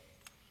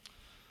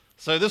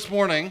So this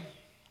morning,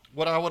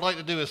 what I would like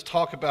to do is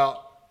talk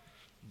about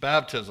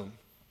baptism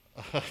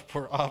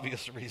for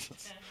obvious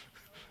reasons.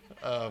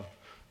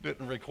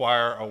 Didn't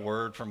require a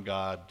word from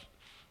God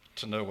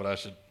to know what I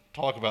should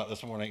talk about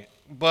this morning.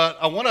 But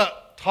I want to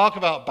talk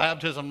about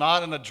baptism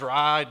not in a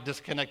dry,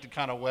 disconnected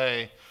kind of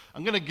way.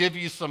 I'm going to give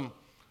you some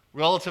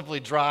relatively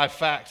dry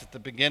facts at the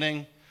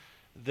beginning,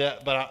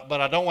 but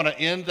I don't want to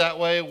end that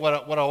way.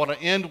 What I want to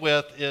end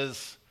with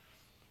is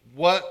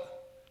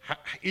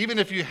even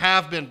if you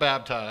have been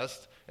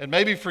baptized, and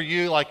maybe for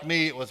you, like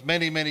me, it was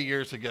many, many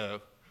years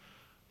ago,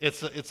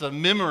 it's a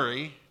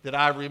memory that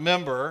I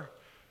remember,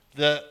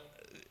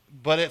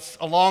 but it's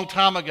a long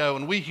time ago,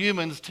 and we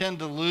humans tend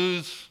to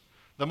lose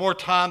the more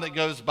time that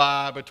goes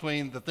by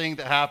between the thing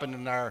that happened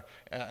in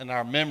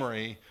our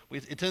memory.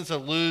 It tends to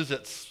lose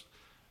its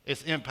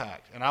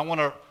impact, and I want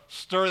to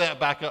stir that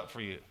back up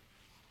for you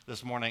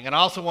this morning. And I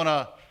also want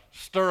to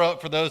stir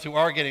up for those who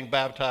are getting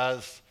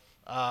baptized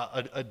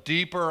a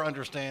deeper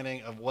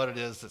understanding of what it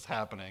is that's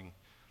happening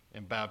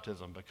in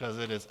baptism, because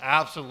it is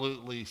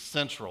absolutely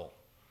central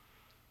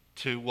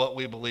to what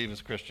we believe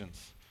as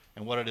Christians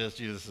and what it is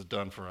Jesus has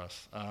done for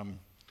us.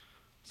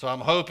 So I'm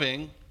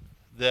hoping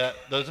that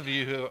those of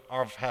you who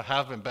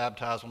have been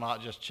baptized will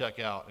not just check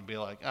out and be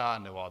like, I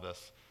know all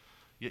this.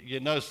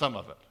 You know some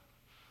of it,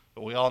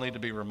 but we all need to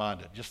be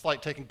reminded, just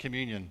like taking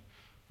communion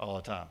all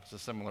the time. It's a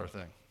similar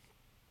thing.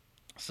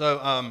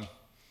 So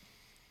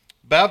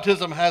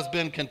baptism has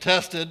been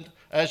contested,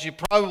 as you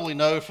probably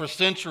know, for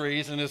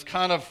centuries, and is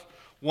kind of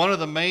one of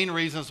the main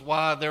reasons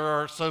why there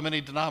are so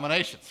many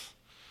denominations.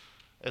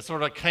 It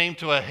sort of came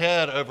to a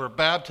head over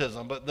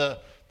baptism, but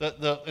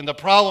the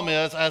problem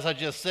is, as I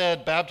just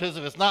said,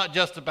 baptism is not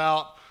just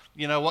about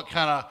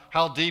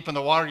how deep in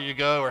the water you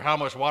go or how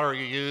much water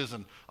you use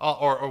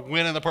or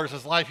when in the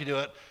person's life you do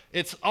it.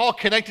 It's all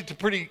connected to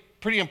pretty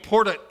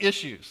important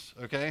issues.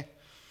 Okay.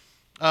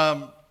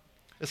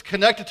 It's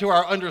connected to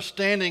our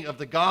understanding of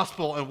the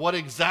gospel and what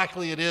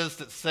exactly it is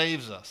that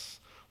saves us.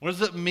 What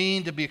does it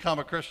mean to become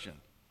a Christian?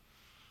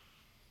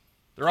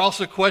 There are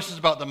also questions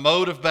about the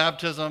mode of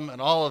baptism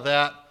and all of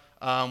that,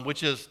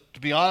 which is, to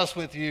be honest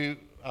with you,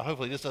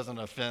 hopefully this doesn't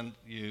offend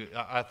you,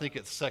 I think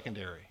it's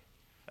secondary,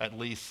 at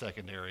least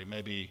secondary,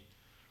 maybe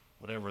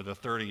whatever the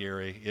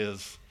tertiary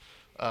is.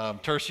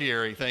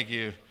 Tertiary, thank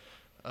you.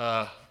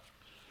 Well,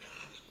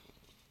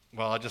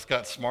 I just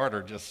got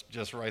smarter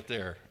just right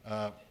there.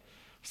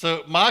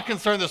 So my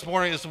concern this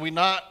morning is we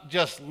not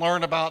just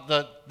learn about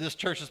this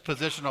church's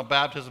position on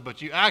baptism,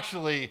 but you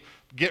actually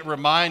get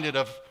reminded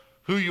of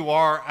who you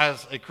are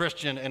as a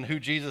Christian and who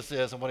Jesus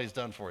is and what he's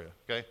done for you,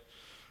 okay?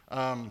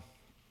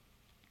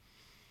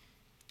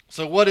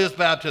 So what is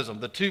baptism?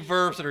 The two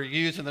verbs that are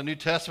used in the New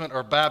Testament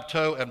are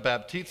bapto and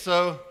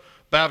baptizo.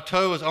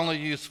 Bapto is only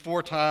used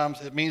 4 times.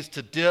 It means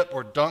to dip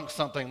or dunk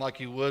something like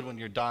you would when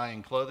you're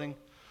dyeing clothing.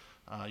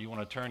 You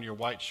want to turn your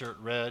white shirt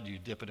red, you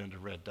dip it into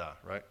red dye,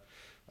 right?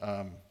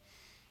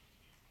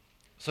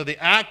 So the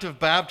act of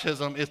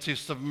baptism is to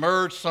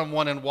submerge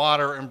someone in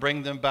water and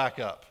bring them back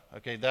up.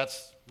 Okay,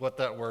 that's what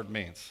that word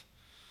means.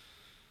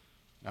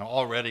 Now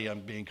already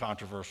I'm being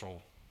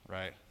controversial,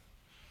 right?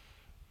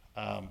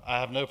 I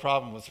have no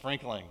problem with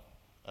sprinkling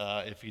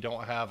if you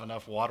don't have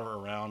enough water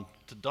around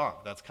to dunk.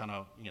 That's kind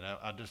of,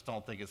 I just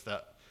don't think it's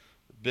that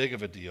big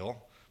of a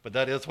deal, but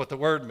that is what the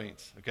word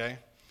means, okay?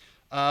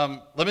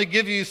 Let me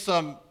give you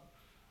some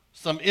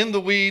in the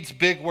weeds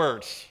big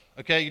words,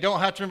 okay? You don't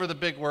have to remember the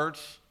big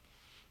words.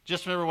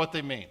 Just remember what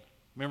they mean.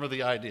 Remember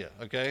the idea,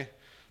 okay?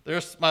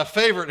 My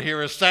favorite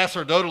here is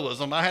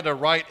sacerdotalism. I had to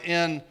write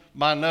in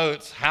my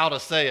notes how to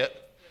say it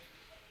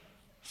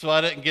so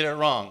I didn't get it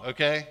wrong,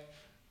 okay?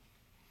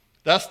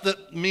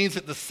 That means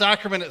that the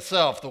sacrament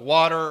itself, the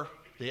water,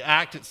 the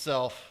act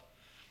itself,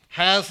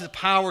 has the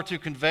power to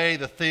convey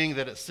the thing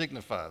that it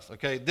signifies,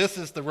 okay? This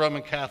is the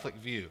Roman Catholic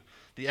view.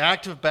 The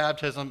act of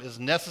baptism is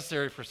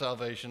necessary for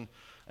salvation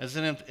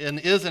and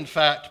is in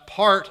fact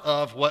part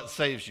of what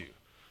saves you.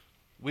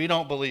 We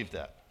don't believe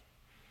that.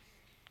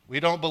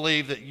 We don't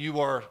believe that you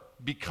are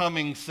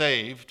becoming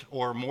saved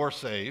or more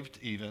saved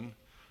even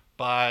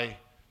by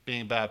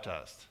being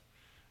baptized.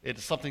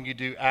 It's something you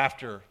do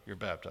after you're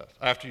baptized,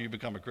 after you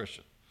become a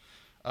Christian.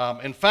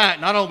 In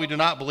fact, not only do we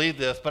not believe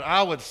this, but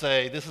I would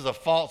say this is a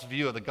false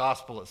view of the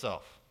gospel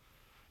itself.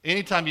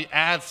 Anytime you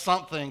add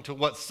something to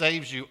what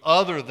saves you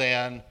other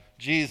than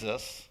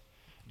Jesus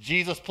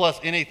plus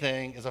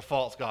anything is a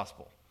false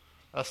gospel.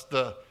 That's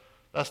the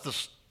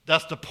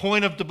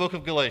point of the book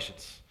of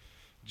Galatians.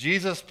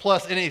 Jesus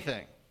plus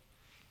anything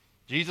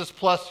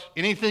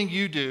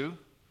you do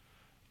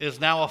is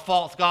now a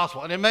false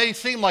gospel. And it may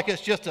seem like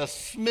it's just a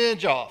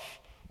smidge off,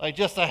 like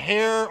just a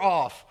hair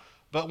off.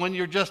 But when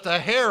you're just a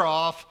hair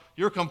off,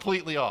 you're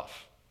completely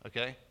off,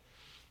 okay?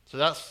 So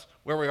that's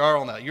where we are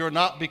on that. You're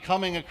not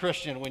becoming a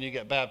Christian when you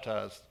get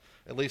baptized.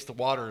 At least the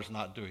water is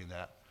not doing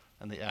that,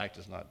 and the act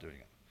is not doing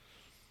it.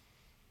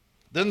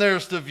 Then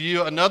there's the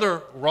view,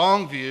 another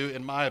wrong view,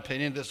 in my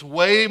opinion, that's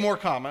way more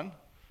common.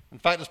 In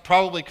fact, it's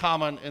probably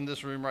common in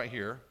this room right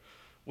here,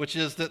 which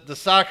is that the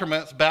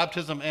sacraments,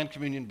 baptism and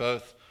communion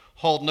both,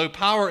 hold no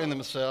power in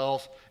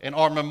themselves, and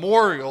are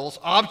memorials,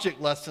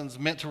 object lessons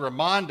meant to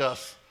remind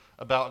us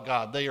about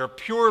God. They are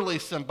purely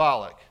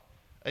symbolic,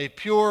 a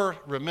pure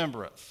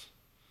remembrance.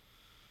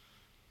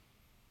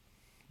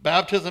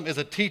 Baptism is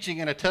a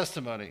teaching and a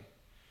testimony.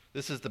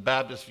 This is the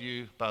Baptist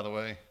view, by the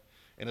way,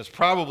 and it's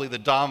probably the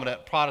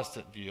dominant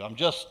Protestant view. I'm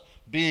just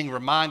being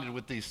reminded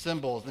with these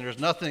symbols, and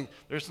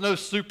there's no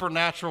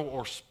supernatural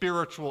or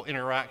spiritual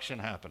interaction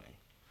happening.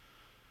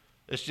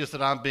 It's just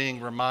that I'm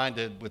being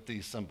reminded with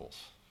these symbols.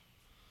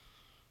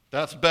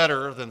 That's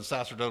better than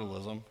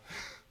sacerdotalism,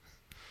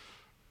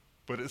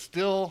 but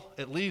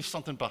it leaves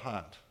something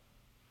behind.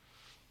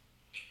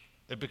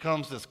 It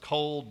becomes this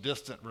cold,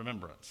 distant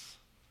remembrance.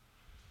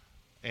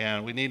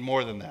 And we need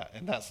more than that.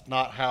 And that's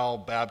not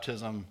how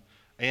baptism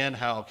and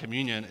how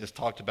communion is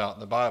talked about in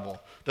the Bible.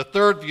 The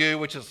third view,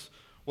 which is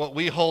what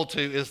we hold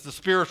to, is the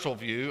spiritual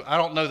view. I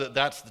don't know that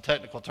that's the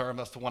technical term.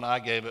 That's the one I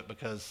gave it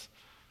because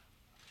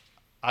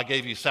I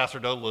gave you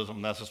sacerdotalism,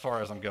 and that's as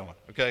far as I'm going,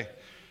 okay?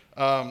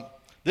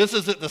 This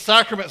is that the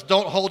sacraments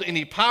don't hold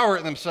any power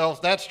in themselves.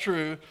 That's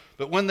true.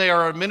 But when they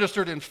are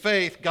administered in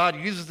faith, God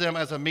uses them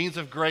as a means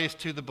of grace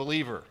to the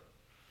believer.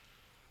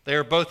 They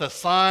are both a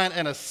sign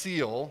and a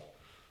seal.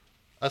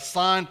 A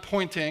sign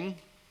pointing,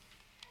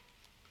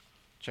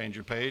 change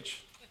your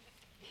page.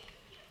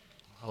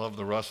 I love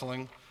the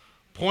rustling.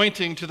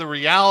 Pointing to the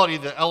reality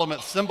the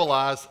elements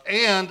symbolize,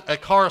 and a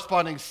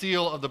corresponding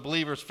seal of the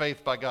believer's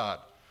faith by God.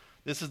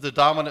 This is the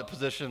dominant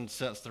position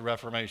since the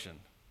Reformation,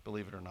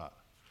 believe it or not.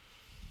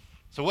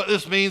 So what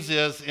this means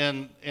is,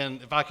 and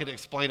if I could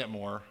explain it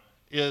more,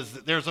 is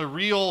that there's a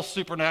real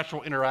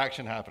supernatural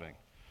interaction happening.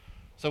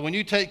 So when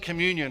you take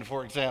communion,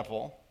 for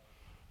example,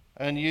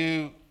 and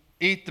you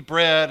eat the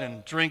bread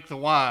and drink the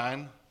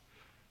wine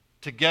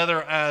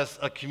together as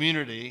a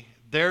community,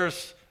 the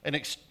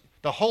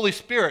Holy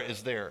Spirit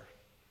is there.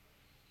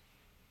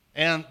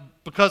 And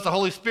because the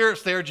Holy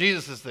Spirit's there,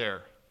 Jesus is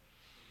there.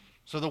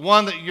 So the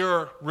one that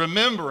you're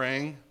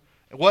remembering,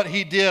 what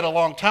he did a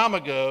long time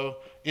ago,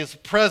 is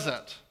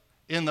present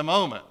in the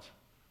moment.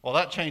 Well,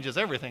 that changes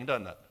everything,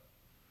 doesn't it?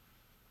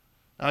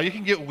 Now, you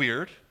can get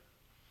weird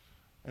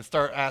and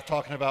start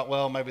talking about,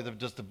 well, maybe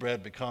does the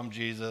bread become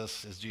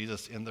Jesus? Is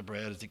Jesus in the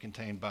bread? Is he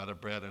contained by the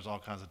bread? There's all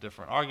kinds of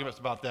different arguments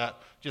about that.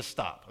 Just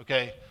stop,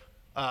 okay?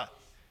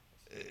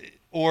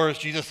 Or is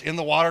Jesus in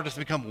the water? Does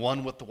he become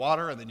one with the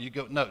water? And then you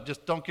go, no,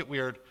 just don't get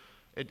weird.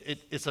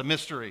 It's a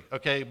mystery,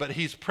 okay? But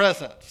he's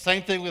present.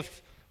 Same thing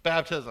with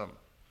baptism.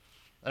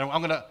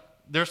 And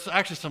there's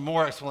actually some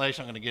more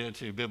explanation I'm going to get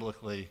into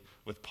biblically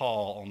with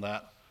Paul on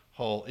that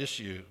whole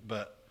issue.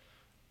 But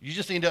you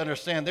just need to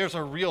understand there's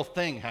a real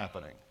thing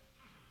happening.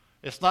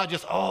 It's not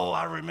just, oh,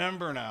 I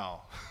remember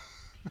now.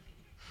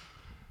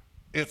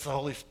 It's the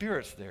Holy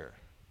Spirit's there.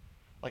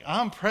 Like,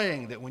 I'm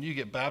praying that when you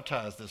get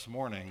baptized this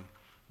morning,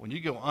 when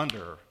you go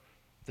under,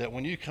 that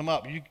when you come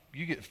up,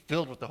 you get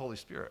filled with the Holy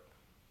Spirit.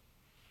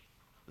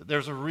 That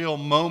there's a real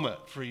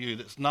moment for you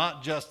that's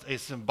not just a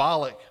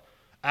symbolic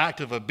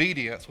act of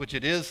obedience, which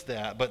it is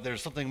that, but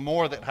there's something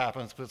more that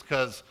happens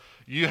because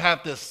you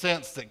have this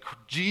sense that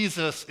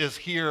Jesus is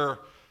here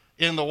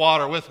in the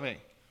water with me,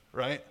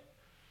 right?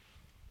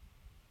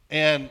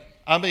 And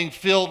I'm being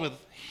filled with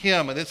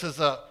him, and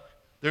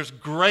there's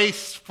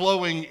grace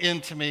flowing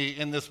into me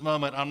in this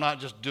moment. I'm not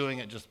just doing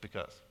it just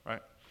because,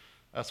 right?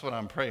 That's what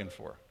I'm praying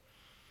for.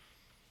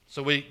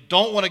 So we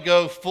don't want to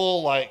go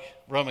full like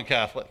Roman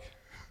Catholic,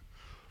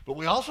 but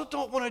we also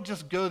don't want to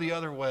just go the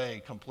other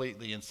way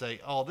completely and say,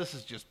 oh, this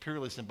is just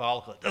purely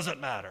symbolical. It doesn't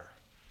matter.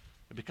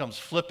 It becomes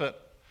flippant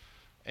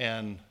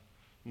and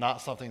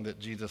not something that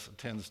Jesus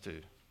attends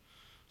to.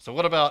 So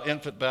what about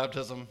infant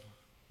baptism?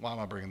 Why am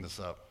I bringing this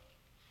up?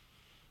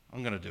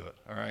 I'm going to do it,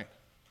 all right?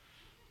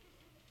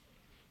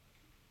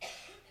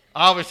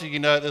 Obviously, you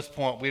know, at this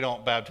point, we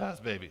don't baptize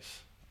babies.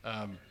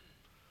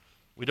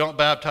 We don't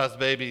baptize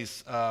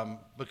babies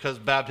because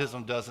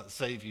baptism doesn't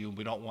save you, and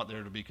we don't want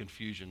there to be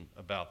confusion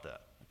about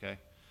that, okay?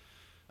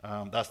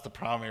 That's the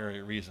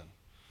primary reason.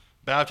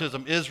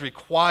 Baptism is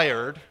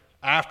required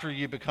after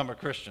you become a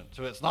Christian,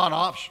 so it's not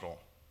optional,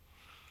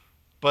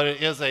 but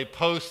it is a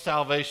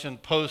post-salvation,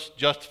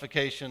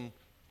 post-justification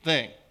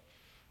thing,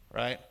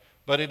 right?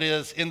 But it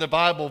is, in the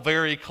Bible,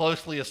 very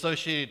closely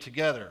associated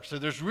together. So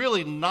there's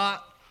really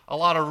not a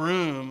lot of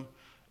room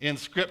in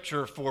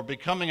Scripture for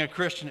becoming a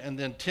Christian and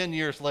then 10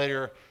 years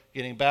later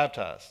getting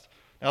baptized.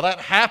 Now, that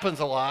happens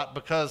a lot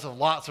because of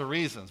lots of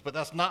reasons, but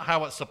that's not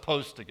how it's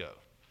supposed to go,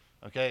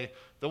 okay?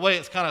 The way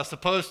it's kind of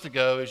supposed to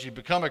go is you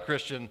become a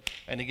Christian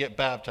and you get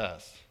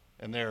baptized.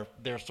 And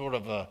they're sort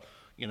of a,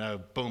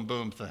 boom,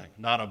 boom thing,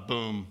 not a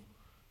boom,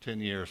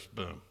 10 years,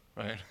 boom,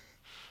 right?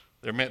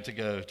 They're meant to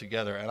go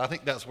together. And I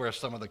think that's where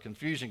some of the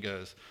confusion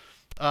goes.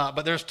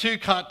 But there's two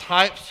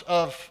types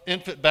of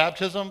infant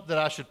baptism that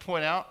I should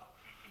point out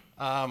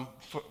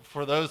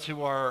for those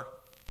who are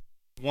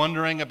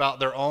wondering about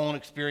their own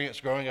experience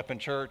growing up in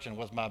church and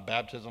was my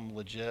baptism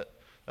legit?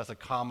 That's a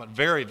common,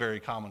 very, very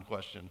common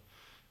question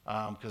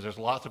because there's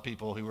lots of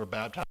people who were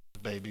baptized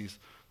as babies.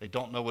 They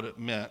don't know what it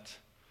meant.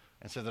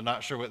 And so they're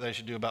not sure what they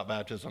should do about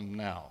baptism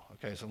now.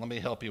 Okay, so let me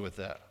help you with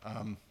that.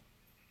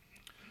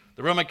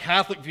 The Roman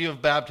Catholic view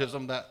of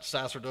baptism, that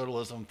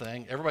sacerdotalism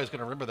thing, everybody's going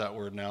to remember that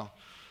word now,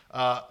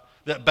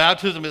 that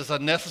baptism is a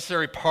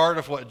necessary part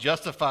of what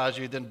justifies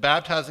you, then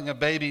baptizing a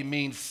baby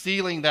means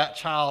sealing that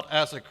child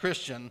as a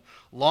Christian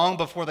long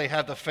before they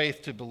have the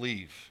faith to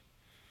believe.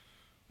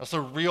 That's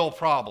a real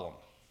problem.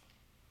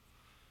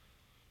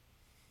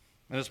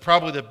 And it's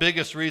probably the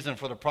biggest reason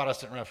for the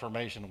Protestant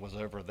Reformation was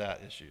over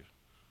that issue.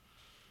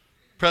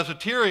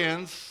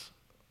 Presbyterians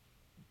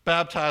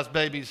baptize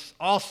babies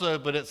also,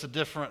 but it's a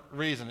different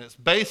reason. It's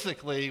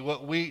basically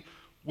what we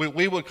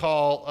would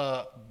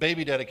call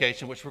baby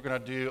dedication, which we're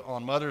going to do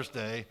on Mother's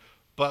Day,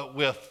 but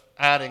with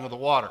adding of the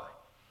water.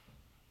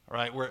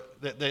 Right?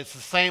 It's the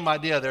same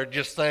idea. They're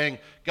just saying,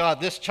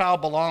 God, this child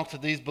belongs to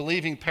these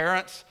believing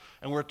parents,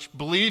 and we're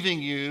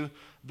believing you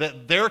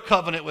that their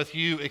covenant with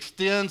you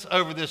extends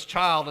over this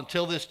child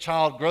until this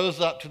child grows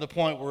up to the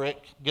point where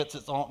it gets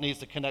its own, needs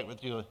to connect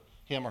with you,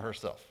 him or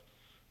herself.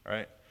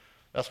 Right?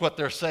 That's what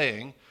they're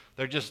saying.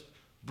 They're just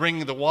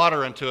bringing the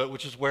water into it,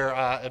 which is where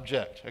I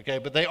object. Okay?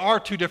 But they are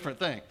two different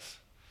things.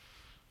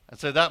 And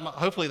so that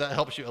hopefully that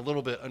helps you a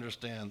little bit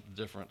understand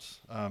the difference.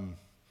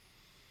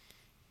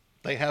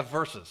 They have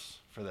verses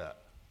for that,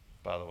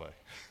 by the way.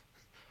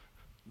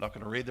 I'm not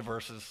going to read the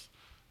verses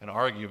and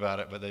argue about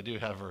it, but they do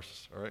have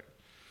verses, all right?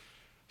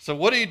 So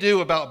what do you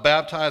do about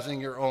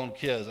baptizing your own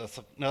kids? That's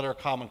another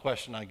common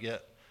question I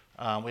get.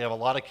 We have a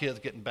lot of kids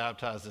getting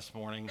baptized this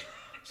morning.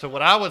 So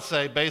what I would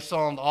say, based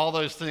on all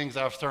those things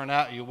I've thrown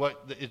at you,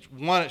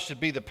 it should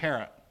be the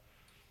parent.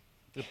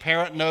 The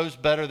parent knows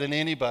better than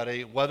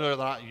anybody whether or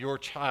not your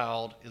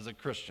child is a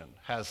Christian,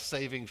 has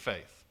saving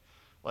faith.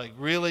 Like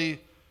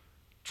really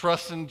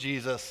trusts in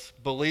Jesus,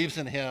 believes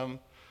in him,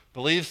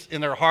 believes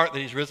in their heart that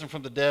he's risen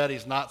from the dead.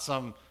 He's not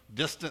some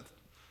distant,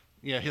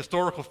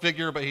 historical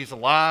figure, but he's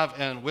alive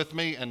and with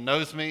me and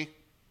knows me,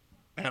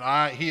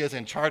 and he is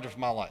in charge of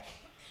my life.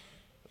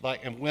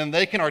 And when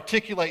they can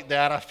articulate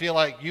that, I feel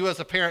like you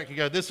as a parent can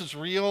go, this is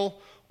real,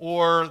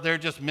 or they're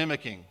just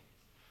mimicking,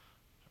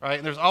 right?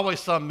 And there's always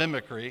some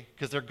mimicry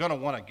because they're going to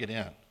want to get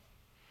in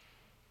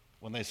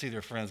when they see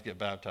their friends get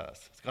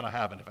baptized. It's going to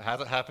happen. If it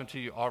hasn't happened to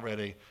you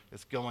already,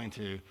 it's going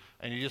to.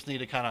 And you just need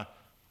to kind of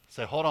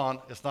say, hold on,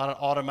 it's not an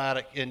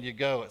automatic in you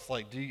go. It's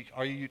like,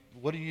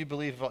 what do you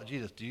believe about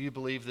Jesus? Do you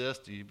believe this?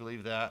 Do you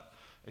believe that?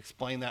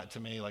 Explain that to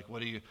me.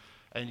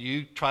 And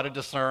you try to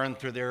discern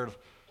through their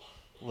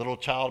little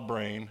child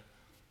brain,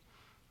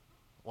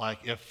 like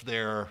if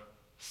they're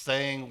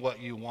saying what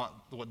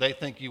they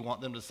think you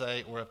want them to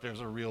say, or if there's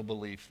a real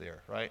belief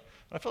there, right?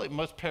 And I feel like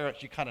most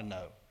parents, you kind of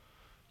know.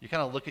 You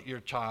kind of look at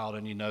your child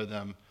and you know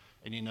them,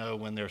 and you know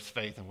when there's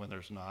faith and when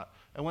there's not.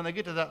 And when they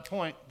get to that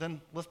point,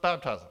 then let's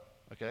baptize them,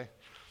 okay?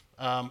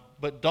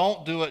 But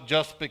don't do it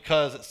just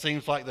because it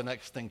seems like the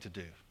next thing to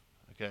do,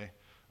 okay?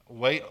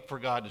 Wait for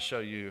God to show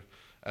you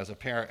as a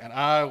parent. And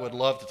I would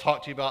love to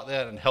talk to you about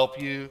that and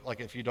help you, like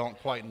if you don't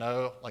quite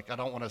know. Like I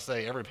don't want to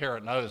say every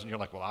parent knows, and you're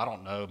like, well, I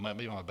don't know.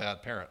 Maybe I'm a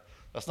bad parent.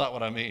 That's not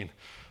what I mean.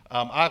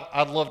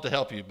 I'd love to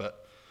help you,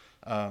 but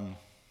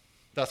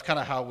that's kind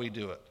of how we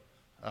do it.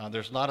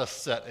 There's not a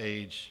set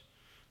age,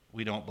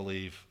 we don't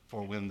believe,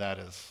 for when that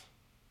is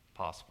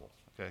possible,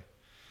 okay?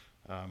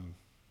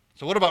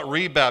 So what about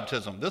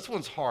rebaptism? This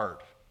one's hard.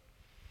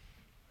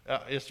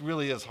 It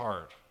really is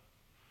hard.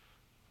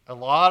 A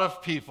lot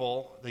of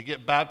people, they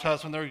get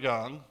baptized when they're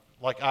young,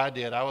 like I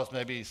did. I was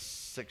maybe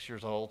 6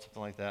 years old,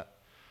 something like that.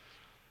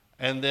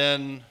 And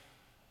then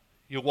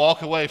you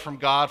walk away from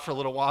God for a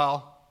little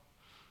while.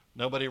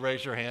 Nobody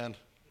raised your hand.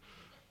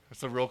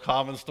 It's a real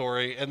common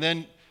story. And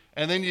then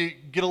you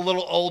get a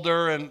little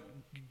older and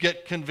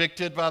get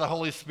convicted by the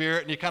Holy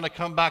Spirit, and you kind of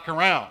come back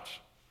around.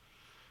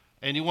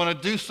 And you want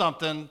to do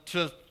something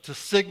to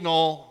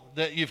signal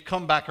that you've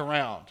come back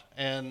around.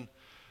 And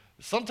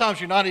sometimes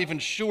you're not even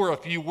sure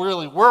if you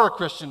really were a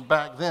Christian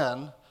back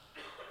then,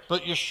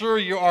 but you're sure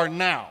you are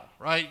now,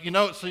 right?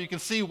 So you can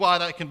see why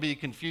that can be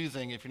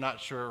confusing if you're not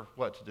sure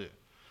what to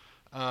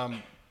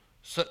do.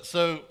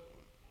 So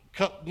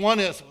one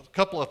is a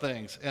couple of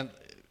things, and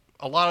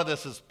a lot of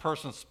this is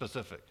person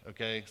specific,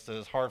 okay? So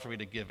it's hard for me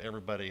to give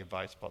everybody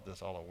advice about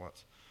this all at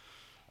once.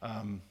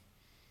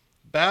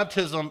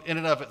 Baptism in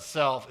and of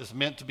itself is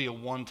meant to be a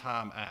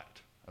one-time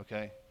act,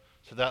 okay?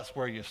 So that's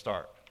where you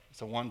start.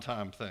 It's a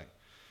one-time thing.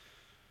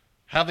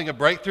 Having a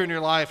breakthrough in your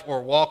life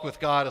or walk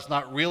with God is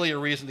not really a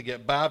reason to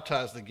get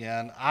baptized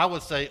again, I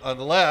would say,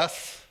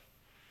 unless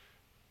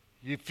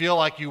you feel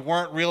like you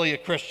weren't really a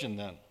Christian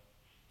then.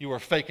 You were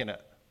faking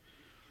it.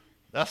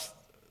 That's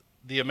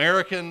the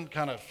American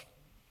kind of,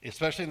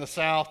 especially in the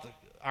South,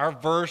 our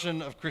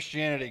version of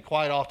Christianity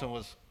quite often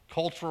was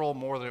cultural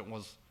more than it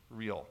was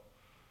real.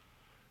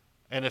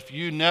 And if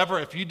you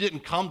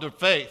didn't come to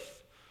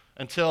faith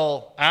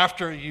until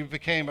after you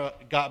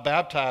got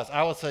baptized,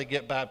 I would say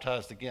get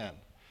baptized again.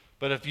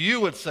 But if you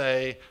would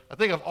say, I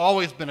think I've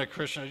always been a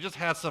Christian, I just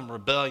had some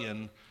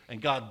rebellion,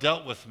 and God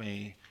dealt with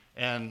me,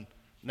 and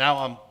now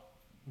I'm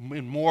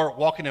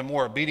walking in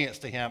more obedience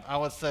to him, I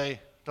would say,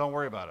 don't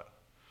worry about it.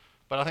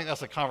 But I think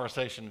that's a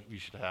conversation you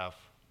should have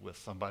with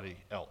somebody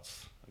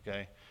else,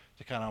 okay,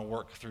 to kind of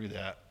work through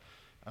that.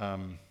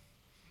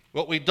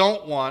 What we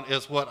don't want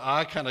is what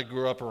I kind of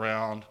grew up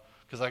around,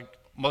 because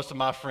most of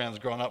my friends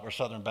growing up were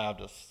Southern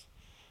Baptists,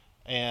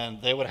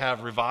 and they would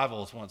have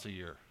revivals once a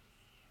year,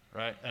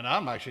 right? And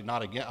I'm actually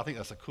not against. I think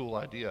that's a cool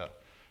idea.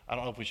 I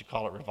don't know if we should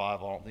call it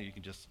revival. I don't think you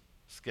can just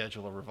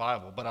schedule a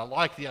revival, but I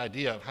like the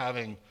idea of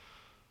having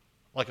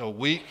like a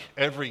week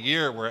every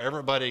year where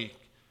everybody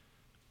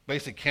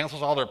basically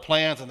cancels all their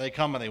plans and they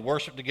come and they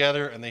worship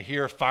together and they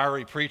hear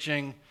fiery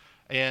preaching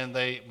and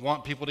they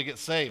want people to get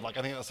saved. Like,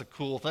 I think that's a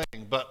cool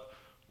thing. But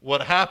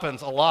what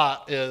happens a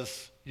lot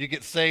is you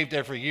get saved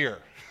every year,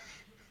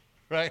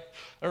 right?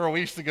 I remember we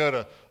used to go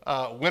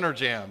to Winter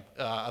Jam.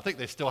 I think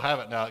they still have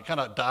it now. It kind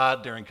of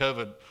died during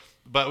COVID.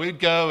 But we'd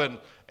go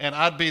and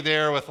I'd be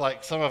there with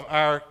like some of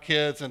our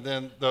kids, and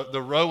then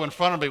the row in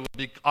front of me would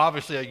be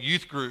obviously a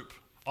youth group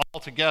all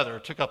together.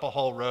 It took up a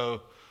whole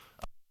row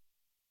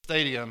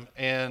stadium,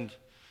 and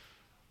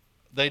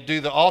they'd do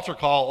the altar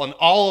call, and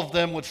all of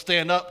them would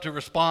stand up to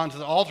respond to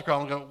the altar call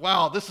and go,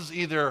 wow, this is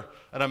either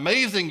an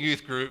amazing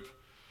youth group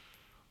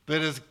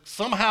that has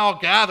somehow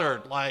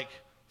gathered like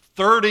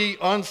 30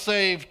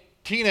 unsaved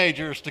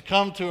teenagers to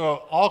come to an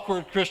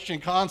awkward Christian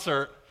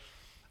concert,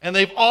 and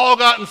they've all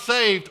gotten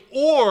saved,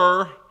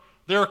 or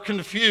they're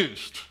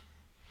confused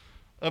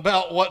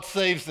about what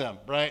saves them,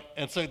 right?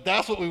 And so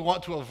that's what we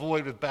want to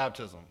avoid with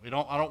baptism.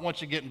 I don't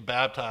want you getting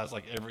baptized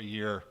like every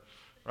year,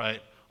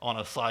 right, on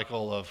a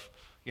cycle of,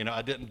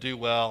 I didn't do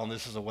well and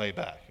this is a way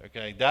back,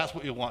 okay? That's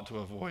what you want to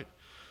avoid.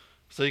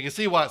 So you can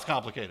see why it's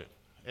complicated,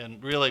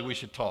 and really we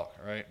should talk,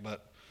 right?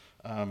 But,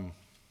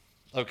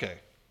 okay.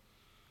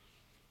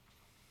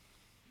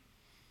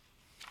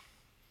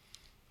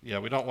 Yeah,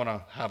 we don't want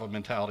to have a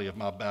mentality of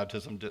my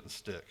baptism didn't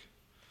stick.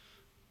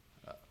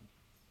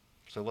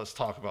 So let's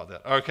talk about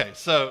that. Okay,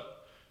 so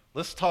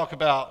let's talk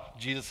about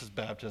Jesus'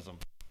 baptism.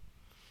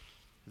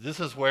 This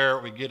is where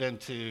we get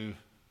into,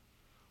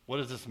 what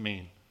does this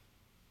mean?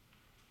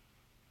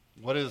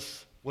 What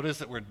is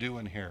it we're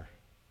doing here?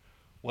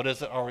 What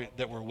is it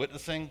that we're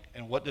witnessing?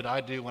 And what did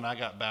I do when I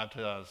got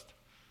baptized,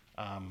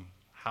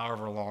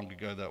 however long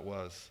ago that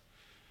was?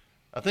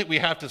 I think we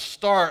have to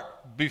start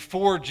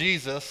before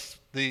Jesus,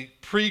 the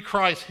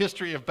pre-Christ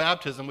history of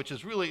baptism, which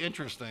is really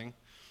interesting.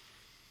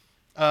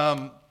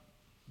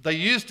 They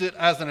used it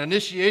as an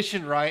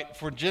initiation rite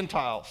for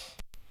Gentiles.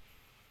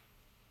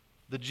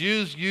 The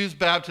Jews used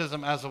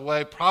baptism as a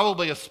way,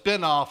 probably a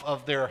spin-off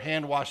of their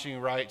hand-washing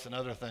rites and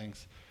other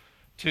things,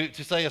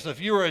 to say, so if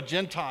you were a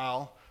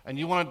Gentile and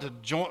you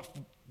wanted to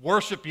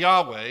worship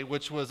Yahweh,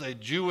 which was a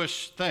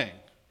Jewish thing,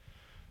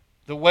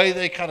 the way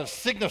they kind of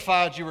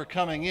signified you were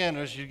coming in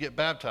is you get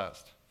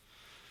baptized.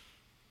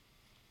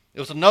 It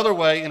was another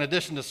way, in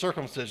addition to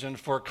circumcision,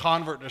 for a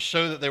convert to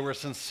show that they were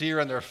sincere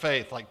in their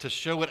faith, like to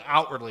show it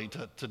outwardly,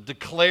 to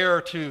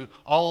declare to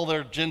all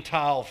their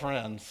Gentile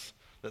friends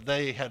that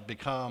they had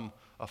become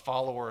a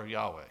follower of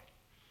Yahweh.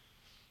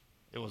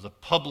 It was a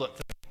public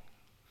thing.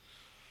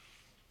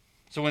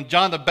 So when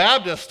John the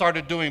Baptist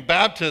started doing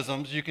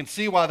baptisms, you can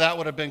see why that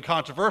would have been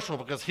controversial,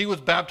 because he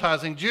was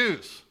baptizing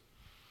Jews.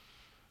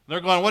 They're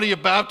going, what are you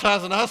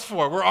baptizing us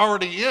for? We're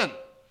already in.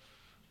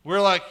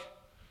 We're like,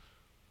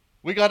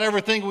 we got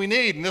everything we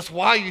need. And that's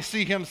why you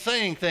see him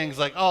saying things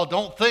like, oh,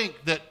 don't think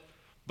that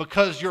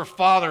because your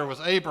father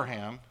was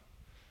Abraham,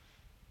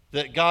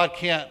 that God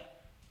can't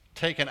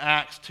take an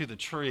axe to the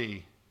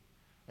tree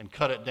and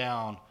cut it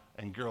down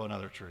and grow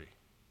another tree.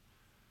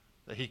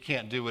 That he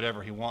can't do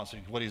whatever he wants.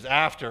 What he's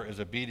after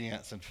is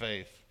obedience and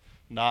faith,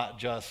 not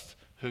just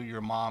who your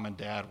mom and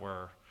dad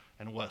were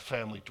and what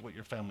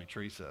your family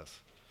tree says.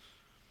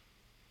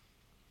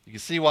 You can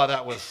see why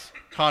that was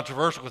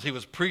controversial, because he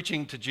was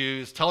preaching to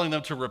Jews, telling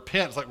them to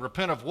repent. It's like,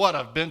 repent of what?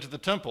 I've been to the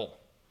temple.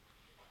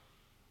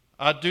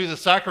 I do the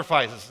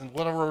sacrifices, and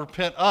what do I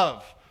repent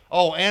of?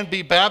 Oh, and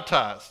be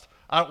baptized.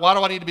 Why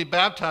do I need to be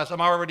baptized? I'm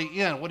already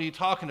in. What are you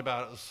talking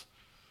about? It was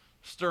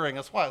stirring.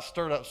 That's why it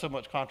stirred up so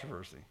much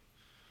controversy.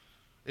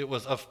 It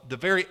was the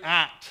very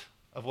act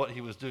of what he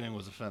was doing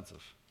was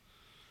offensive.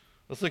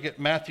 Let's look at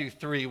Matthew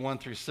 3, 1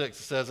 through 6.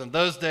 It says, in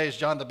those days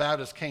John the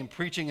Baptist came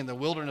preaching in the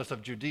wilderness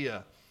of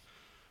Judea.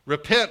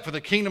 Repent, for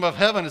the kingdom of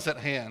heaven is at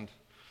hand.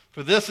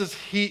 For this is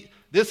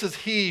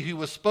he who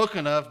was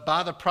spoken of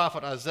by the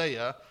prophet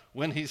Isaiah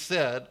when he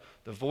said,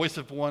 the voice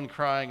of one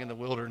crying in the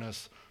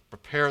wilderness,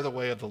 prepare the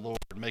way of the Lord,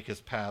 make his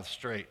path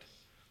straight.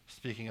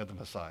 Speaking of the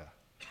Messiah.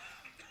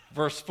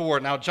 Verse 4,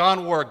 now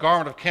John wore a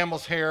garment of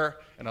camel's hair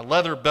and a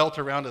leather belt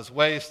around his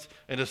waist,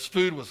 and his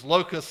food was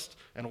locusts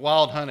and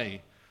wild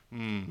honey.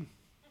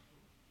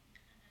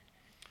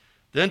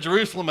 Then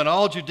Jerusalem and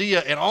all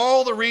Judea and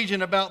all the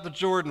region about the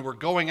Jordan were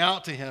going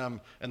out to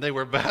him, and they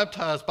were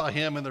baptized by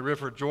him in the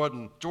river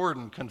Jordan,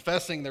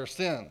 confessing their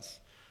sins.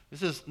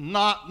 This is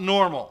not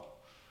normal.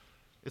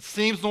 It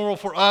seems normal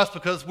for us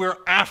because we're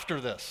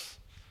after this,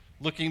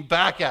 looking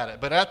back at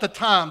it. But at the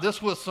time,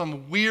 this was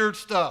some weird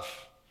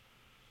stuff.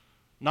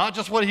 Not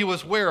just what he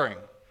was wearing,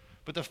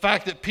 But the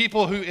fact that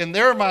people who in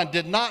their mind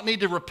did not need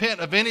to repent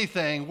of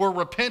anything were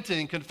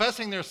repenting,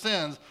 confessing their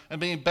sins,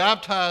 and being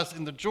baptized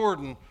in the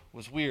Jordan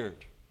was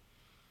weird.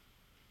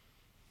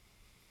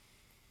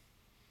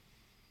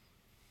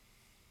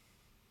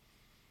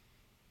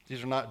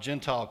 These are not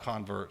Gentile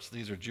converts.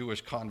 These are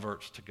Jewish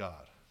converts to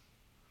God.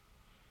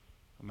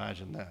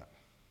 Imagine that.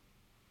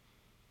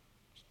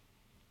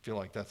 I feel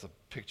like that's a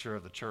picture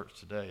of the church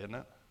today, isn't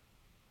it?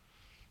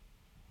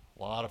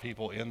 A lot of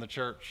people in the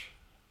church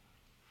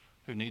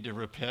who need to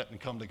repent and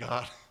come to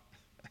God.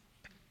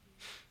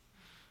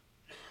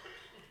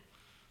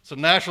 So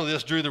naturally,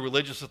 this drew the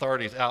religious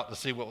authorities out to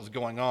see what was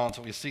going on.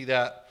 So we see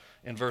that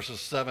in verses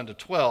 7 to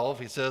 12.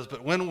 He says,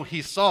 "But when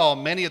he saw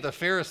many of the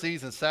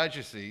Pharisees and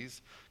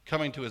Sadducees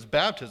coming to his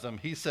baptism,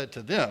 he said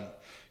to them,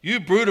 'You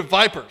brood of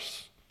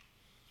vipers.'"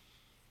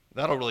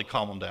 That'll really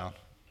calm them down.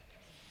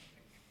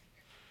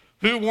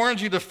 "Who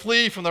warned you to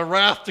flee from the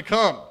wrath to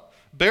come?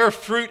 Bear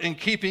fruit in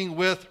keeping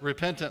with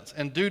repentance,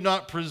 and do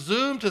not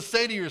presume to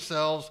say to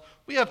yourselves,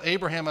 'We have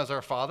Abraham as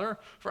our father.'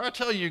 For I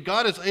tell you,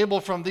 God is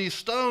able from these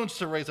stones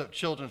to raise up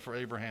children for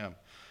Abraham.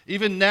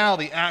 Even now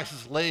the axe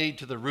is laid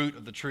to the root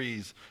of the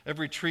trees.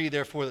 Every tree,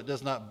 therefore, that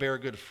does not bear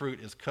good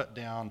fruit is cut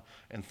down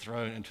and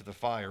thrown into the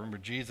fire." Remember,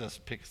 Jesus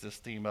picks this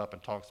theme up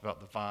and talks about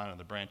the vine and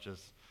the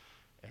branches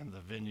and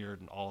the vineyard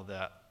and all of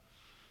that.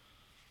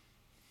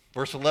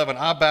 Verse 11,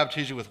 "I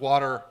baptize you with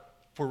water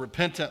for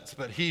repentance,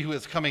 but he who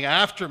is coming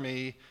after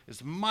me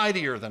is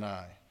mightier than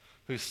I,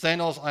 whose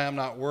sandals I am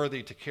not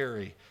worthy to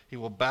carry. He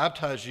will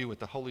baptize you with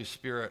the Holy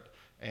Spirit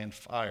and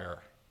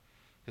fire.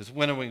 His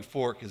winnowing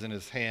fork is in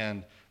his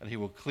hand, and he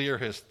will clear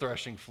his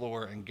threshing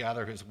floor and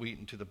gather his wheat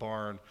into the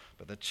barn,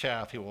 but the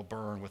chaff he will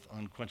burn with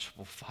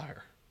unquenchable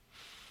fire."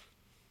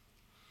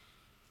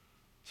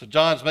 So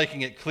John's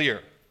making it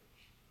clear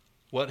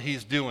what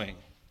he's doing,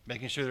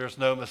 making sure there's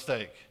no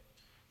mistake,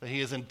 that he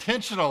is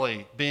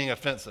intentionally being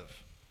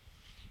offensive.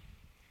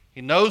 He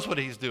knows what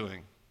he's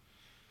doing.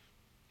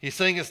 He's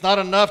saying it's not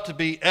enough to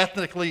be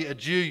ethnically a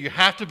Jew. You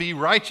have to be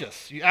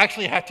righteous. You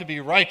actually have to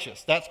be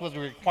righteous. That's what's the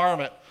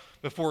requirement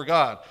before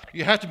God.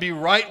 You have to be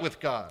right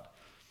with God.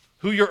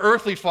 Who your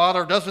earthly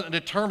father doesn't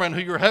determine who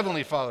your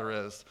heavenly father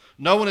is.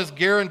 No one is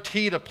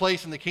guaranteed a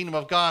place in the kingdom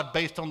of God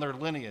based on their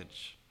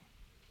lineage.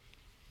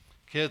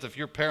 Kids, if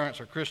your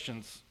parents are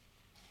Christians,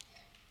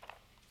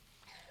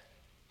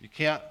 you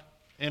can't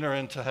enter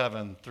into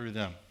heaven through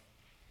them.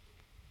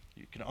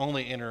 You can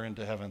only enter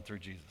into heaven through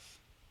Jesus.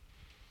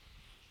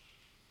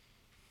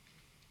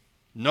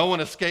 No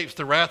one escapes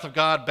the wrath of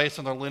God based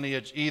on their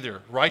lineage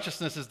either.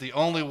 Righteousness is the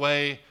only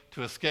way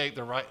to escape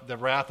the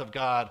wrath of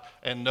God,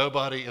 and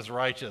nobody is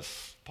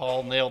righteous.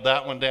 Paul nailed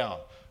that one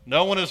down.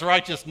 No one is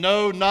righteous.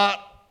 No,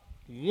 not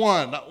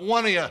one. Not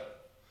one of you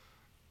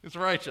is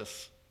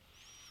righteous.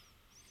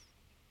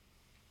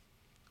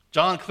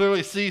 John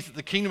clearly sees that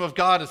the kingdom of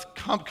God is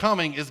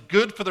coming is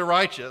good for the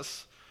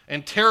righteous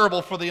and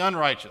terrible for the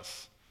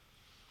unrighteous.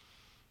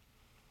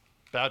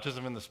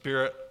 Baptism in the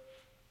Spirit,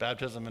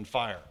 baptism in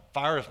fire.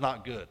 Fire is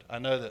not good. I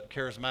know that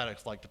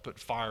charismatics like to put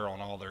fire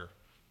on all their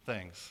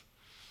things.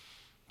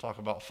 Talk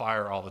about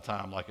fire all the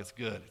time like it's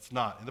good. It's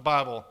not. In the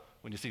Bible,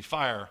 when you see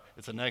fire,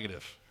 it's a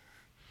negative.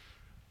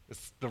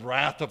 It's the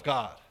wrath of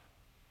God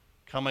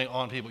coming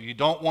on people. You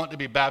don't want to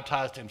be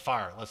baptized in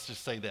fire. Let's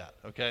just say that,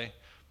 okay?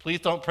 Please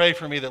don't pray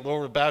for me that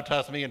Lord would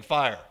baptize me in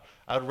fire.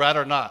 I would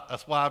rather not.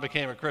 That's why I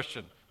became a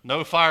Christian.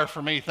 No fire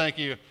for me, thank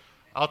you.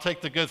 I'll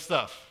take the good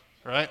stuff,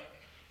 right?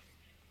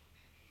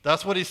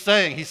 That's what he's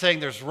saying. He's saying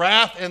there's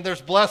wrath and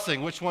there's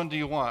blessing. Which one do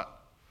you want?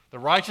 The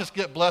righteous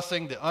get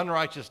blessing, the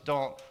unrighteous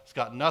don't. It's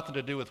got nothing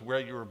to do with where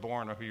you were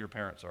born or who your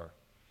parents are.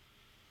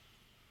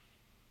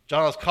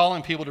 John is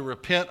calling people to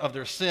repent of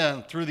their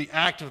sin through the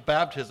act of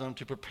baptism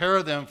to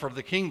prepare them for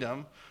the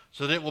kingdom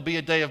so that it will be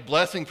a day of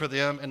blessing for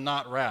them and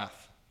not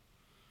wrath.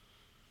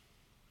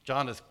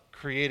 John is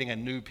creating a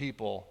new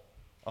people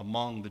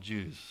among the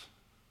Jews.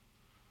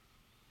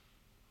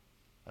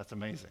 That's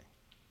amazing.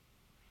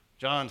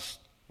 John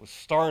was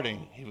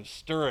starting, he was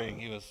stirring,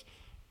 he was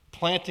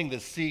planting the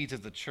seeds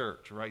of the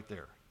church right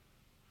there.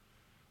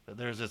 That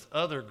there's this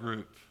other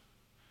group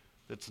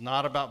that's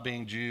not about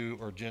being Jew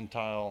or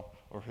Gentile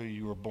or who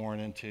you were born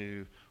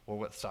into or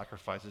what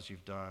sacrifices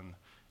you've done.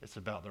 It's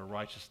about the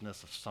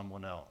righteousness of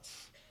someone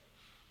else.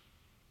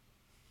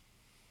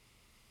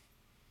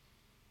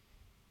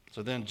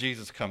 So then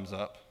Jesus comes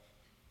up.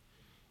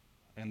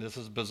 And this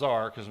is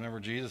bizarre because remember,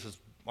 Jesus is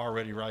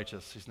already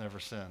righteous. He's never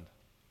sinned.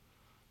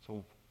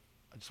 So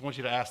I just want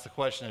you to ask the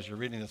question as you're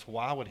reading this,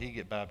 why would he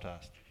get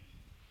baptized?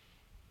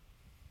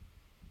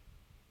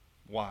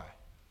 Why?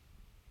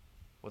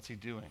 What's he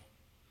doing?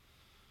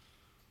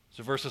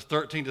 So verses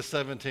 13 to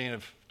 17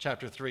 of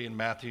chapter 3 in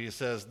Matthew, he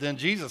says, "Then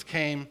Jesus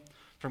came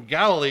from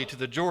Galilee to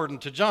the Jordan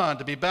to John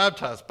to be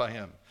baptized by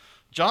him.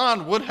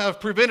 John would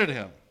have prevented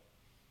him,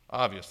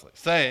 obviously,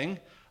 saying,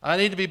 'I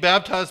need to be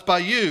baptized by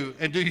you,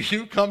 and do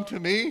you come to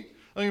me?'"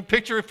 I mean,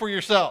 picture it for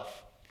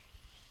yourself.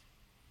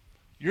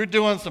 You're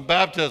doing some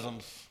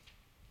baptisms.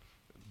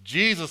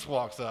 Jesus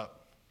walks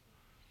up.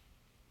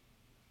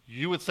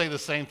 you would say the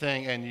same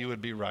thing and you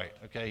would be right.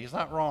 Okay? He's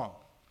not wrong.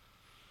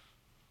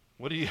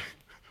 What are you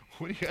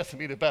asking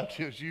me to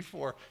baptize you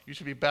for? You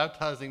should be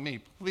baptizing me.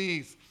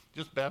 Please,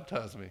 just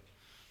baptize me.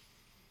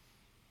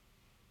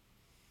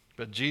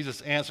 But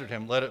Jesus answered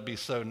him, let it be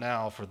so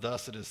now, for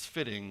thus it is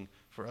fitting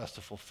for us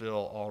to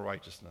fulfill all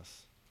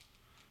righteousness.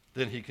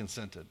 Then he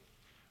consented.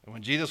 And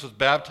when Jesus was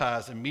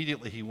baptized,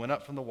 immediately he went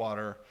up from the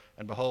water,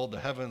 and behold, the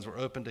heavens were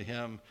opened to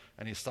him,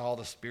 and he saw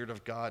the Spirit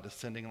of God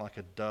descending like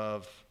a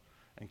dove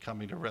and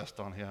coming to rest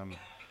on him.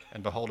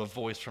 And behold, a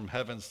voice from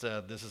heaven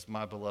said, this is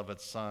my beloved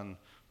Son,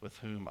 with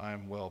whom I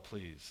am well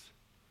pleased.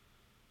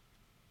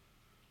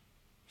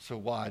 So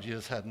why?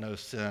 Jesus had no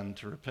sin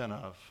to repent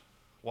of.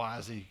 Why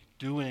is he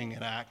doing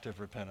an act of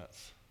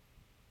repentance?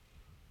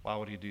 Why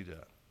would he do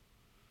that?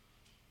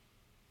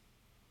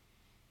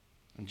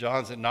 And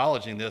John's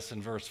acknowledging this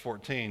in verse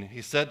 14.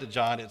 He said to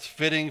John, it's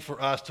fitting for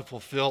us to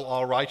fulfill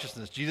all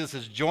righteousness. Jesus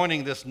is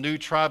joining this new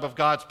tribe of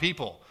God's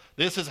people.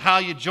 This is how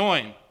you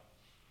join.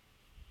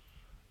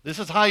 This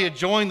is how you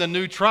join the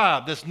new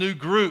tribe, this new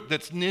group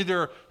it's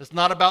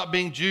not about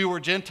being Jew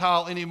or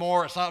Gentile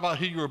anymore. It's not about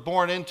who you were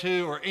born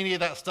into or any of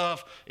that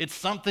stuff. It's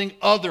something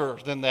other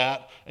than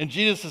that. And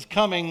Jesus is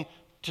coming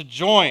to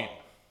join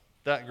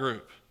that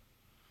group.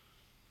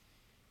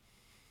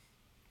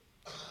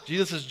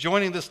 Jesus is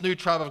joining this new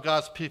tribe of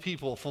God's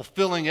people,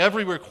 fulfilling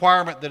every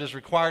requirement that is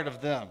required of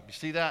them. You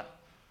see that?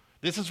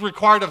 This is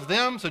required of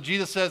them, so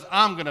Jesus says,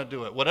 I'm going to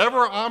do it.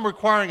 Whatever I'm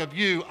requiring of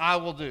you, I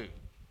will do.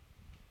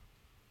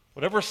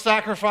 Whatever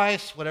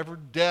sacrifice, whatever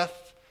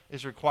death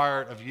is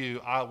required of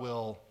you, I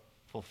will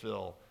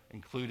fulfill,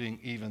 including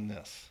even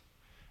this.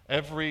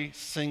 Every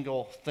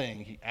single thing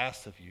he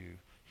asks of you,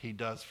 he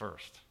does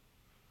first.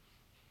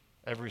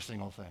 Every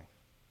single thing.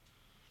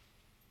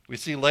 We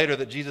see later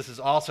that Jesus is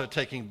also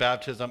taking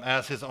baptism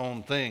as his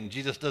own thing.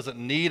 Jesus doesn't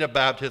need a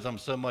baptism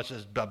so much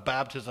as the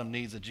baptism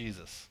needs a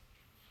Jesus.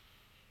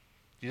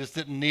 Jesus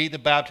didn't need the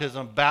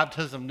baptism.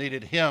 Baptism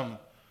needed him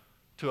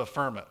to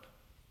affirm it.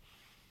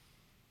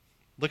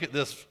 Look at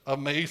this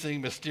amazing,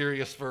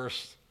 mysterious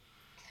verse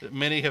that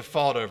many have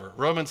fought over.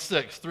 Romans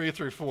 6,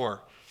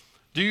 3-4.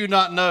 Do you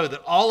not know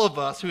that all of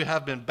us who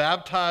have been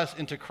baptized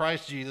into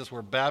Christ Jesus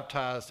were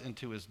baptized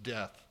into his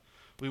death?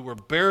 We were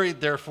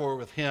buried, therefore,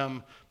 with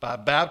him by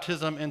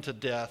baptism into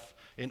death,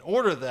 in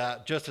order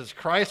that, just as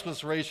Christ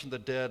was raised from the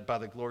dead by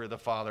the glory of the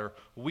Father,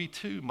 we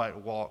too might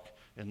walk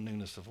in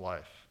newness of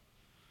life.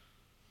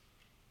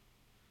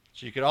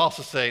 So you could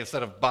also say,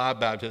 instead of by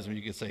baptism,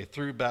 you could say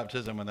through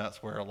baptism, and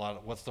that's where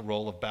what's the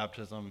role of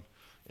baptism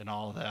and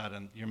all of that,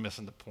 and you're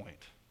missing the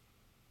point.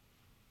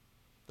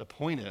 The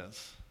point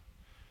is,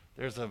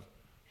 there's a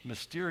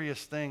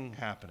mysterious thing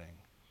happening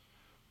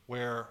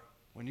where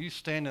when you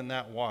stand in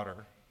that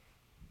water,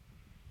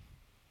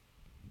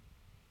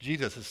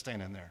 Jesus is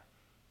standing there.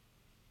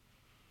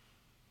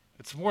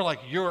 It's more like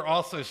you're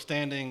also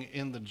standing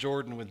in the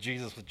Jordan with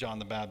Jesus, with John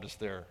the Baptist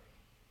there.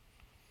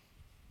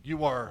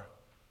 You are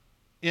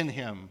in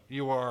him.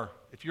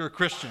 If you're a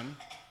Christian,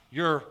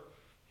 you're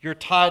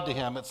tied to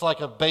him. It's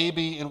like a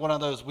baby in one of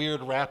those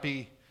weird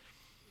wrappy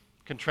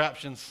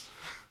contraptions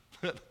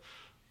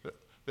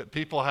that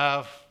people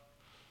have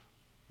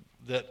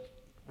that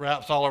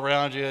wraps all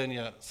around you, and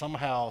you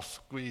somehow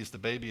squeeze the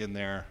baby in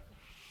there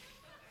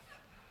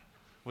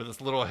with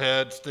its little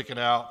head sticking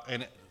out,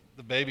 and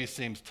the baby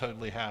seems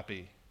totally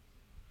happy.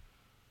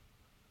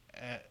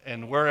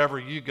 And wherever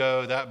you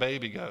go, that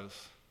baby goes.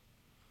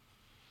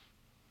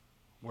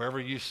 Wherever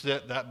you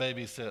sit, that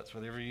baby sits.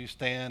 Wherever you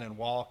stand and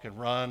walk and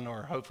run,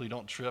 or hopefully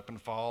don't trip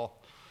and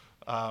fall,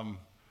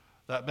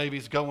 that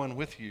baby's going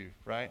with you,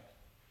 right?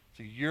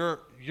 So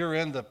you're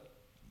in the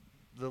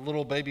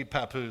little baby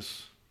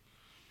papoose.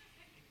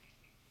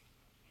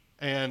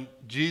 And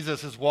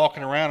Jesus is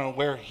walking around, and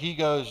where he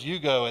goes, you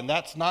go. And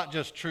that's not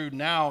just true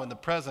now in the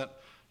present.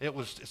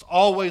 It's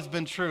always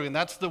been true. And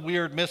that's the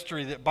weird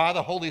mystery, that by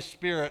the Holy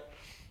Spirit,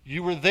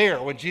 you were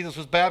there when Jesus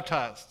was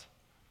baptized.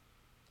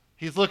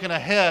 He's looking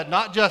ahead,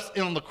 not just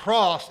on the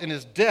cross in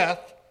his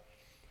death,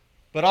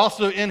 but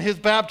also in his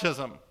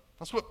baptism.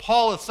 That's what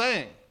Paul is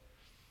saying.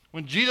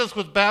 When Jesus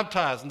was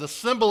baptized, and the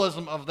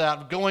symbolism of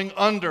that, going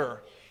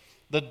under,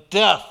 the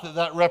death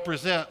that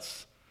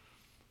represents,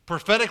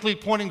 prophetically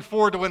pointing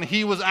forward to when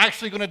he was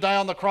actually going to die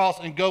on the cross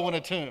and go in a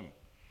tomb.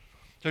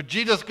 So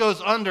Jesus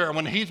goes under, and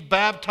when he's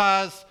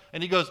baptized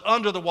and he goes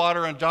under the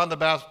water, and John the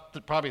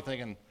Baptist probably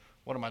thinking,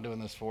 what am I doing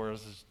this for?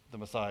 This is the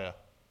Messiah.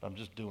 I'm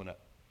just doing it.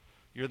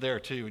 You're there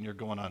too, and you're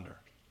going under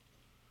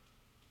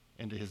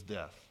into his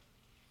death.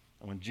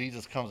 And when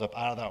Jesus comes up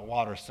out of that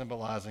water,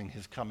 symbolizing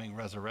his coming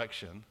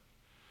resurrection,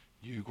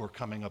 you were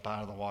coming up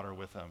out of the water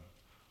with him.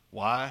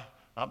 Why?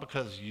 Not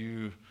because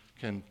you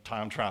can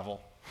time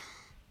travel,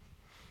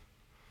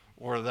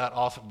 or that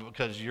also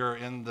because you're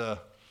in the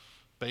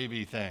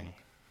baby thing.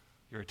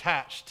 You're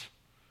attached.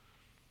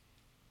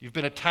 You've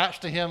been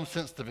attached to him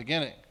since the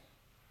beginning.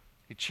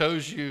 He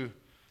chose you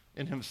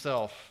in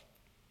himself.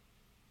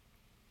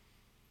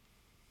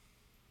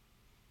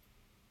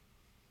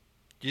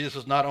 Jesus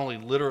was not only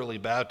literally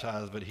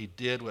baptized, but he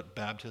did what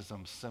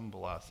baptism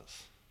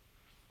symbolizes.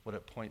 what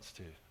it points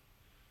to.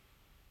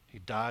 He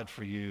died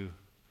for you,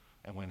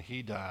 and when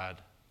he died,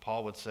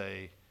 Paul would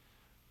say,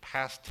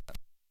 past tense,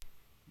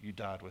 you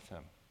died with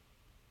him.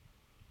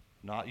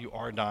 Not you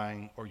are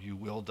dying or you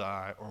will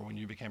die, or when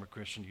you became a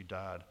Christian you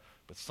died,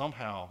 but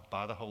somehow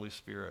by the Holy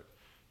Spirit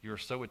you're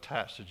so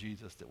attached to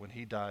Jesus that when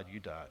he died, you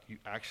died. You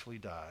actually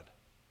died,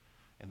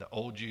 and the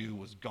old you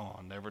was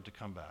gone, never to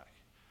come back.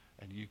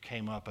 And you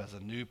came up as a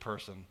new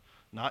person,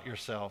 not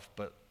yourself,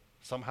 but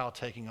somehow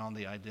taking on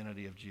the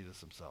identity of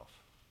Jesus himself.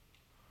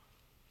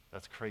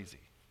 That's crazy.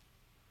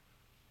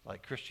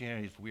 Like,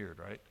 Christianity is weird,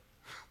 right?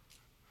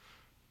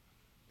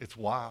 It's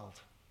wild.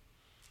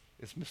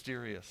 It's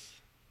mysterious.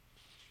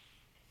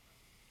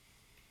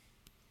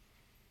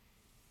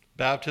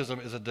 Baptism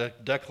is a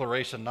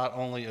declaration not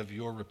only of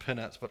your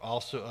repentance, but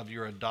also of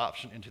your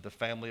adoption into the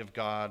family of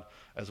God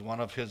as one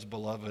of his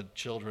beloved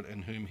children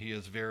in whom he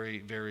is very,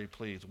 very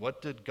pleased.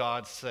 What did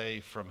God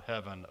say from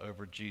heaven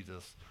over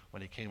Jesus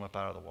when he came up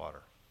out of the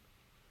water?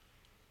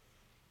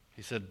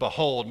 He said,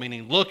 behold,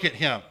 meaning look at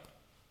him.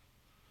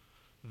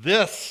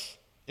 This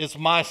is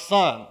my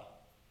son,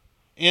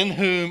 in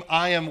whom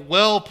I am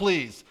well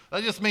pleased.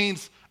 That just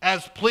means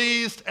as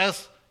pleased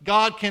as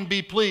God can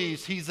be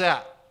pleased, he's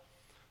at.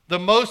 The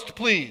most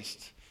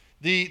pleased,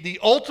 the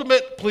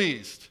ultimate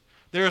pleased.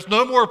 There is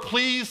no more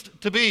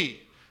pleased to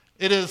be.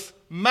 It is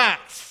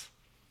max.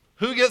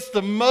 Who gets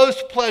the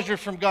most pleasure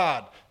from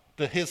God?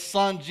 His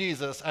son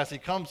Jesus as he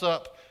comes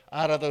up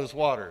out of those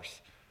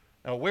waters.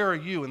 Now, where are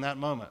you in that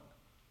moment?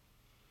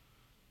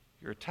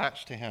 You're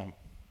attached to him.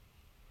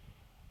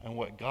 And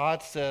what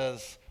God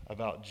says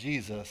about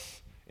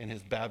Jesus in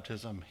his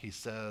baptism, he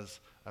says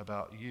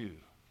about you.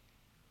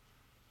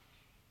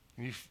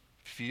 Can you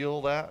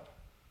feel that?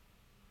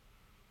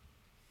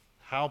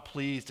 How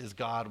pleased is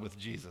God with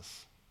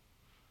Jesus?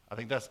 I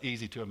think that's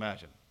easy to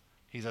imagine.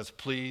 He's as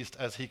pleased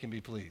as he can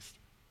be pleased.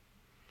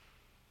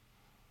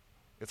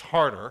 It's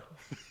harder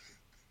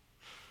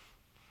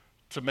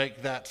to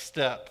make that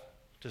step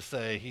to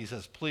say he's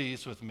as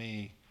pleased with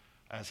me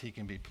as he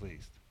can be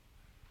pleased.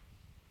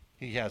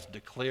 He has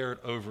declared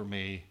over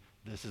me,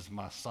 this is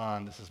my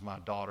son, this is my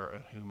daughter,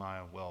 in whom I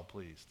am well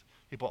pleased.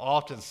 People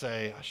often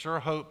say, I sure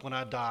hope when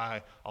I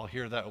die, I'll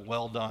hear that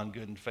well done,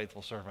 good and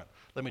faithful servant.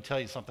 Let me tell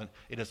you something.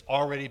 It has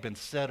already been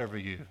said over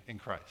you in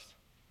Christ.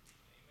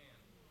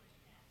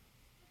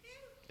 Amen.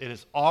 It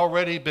has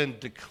already been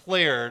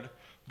declared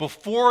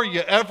before you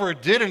ever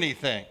did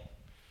anything.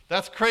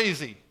 That's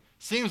crazy.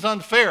 Seems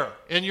unfair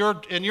in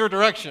your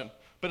direction,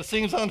 but it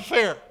seems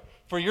unfair.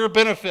 For your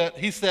benefit,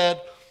 he said,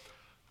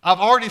 I've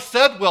already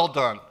said well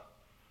done.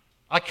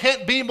 I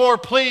can't be more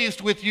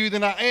pleased with you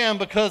than I am,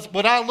 because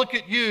when I look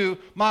at you,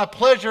 my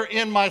pleasure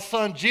in my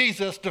son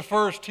Jesus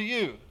defers to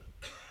you.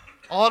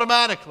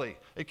 Automatically.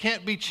 It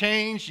can't be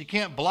changed. You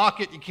can't block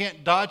it. You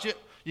can't dodge it.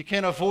 You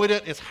can't avoid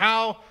it. It's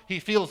how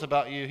he feels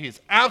about you. He's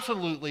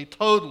absolutely,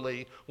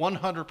 totally,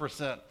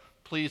 100%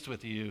 pleased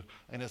with you,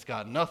 and it's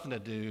got nothing to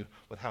do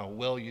with how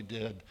well you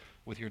did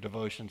with your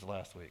devotions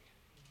last week.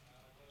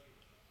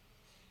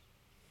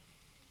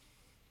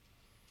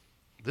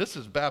 This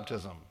is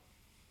baptism.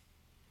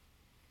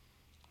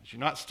 You're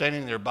not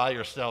standing there by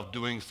yourself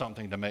doing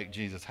something to make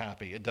Jesus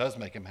happy. It does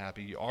make him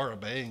happy. You are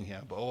obeying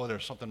him, but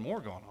there's something more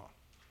going on.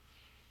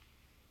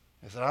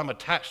 He said, I'm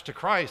attached to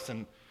Christ,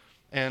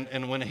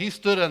 and when he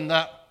stood in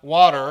that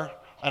water,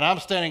 and I'm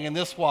standing in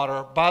this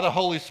water, by the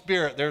Holy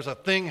Spirit, there's a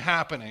thing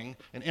happening,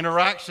 an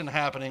interaction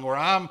happening where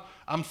I'm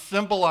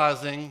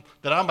symbolizing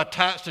that I'm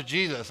attached to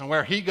Jesus, and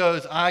where he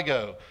goes, I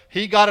go.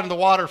 He got in the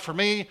water for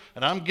me,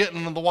 and I'm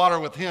getting in the water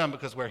with him,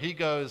 because where he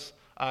goes,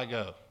 I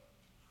go.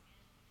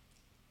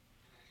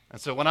 And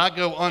so when I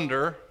go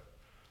under,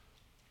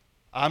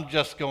 I'm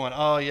just going,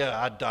 oh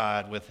yeah, I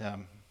died with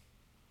him.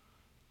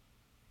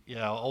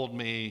 Yeah, old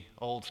me,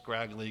 old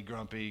scraggly,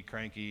 grumpy,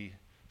 cranky,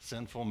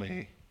 sinful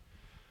me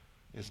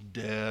is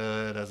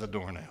dead as a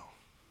doornail.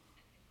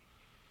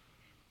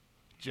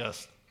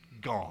 Just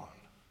gone.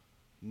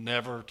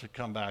 Never to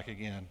come back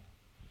again.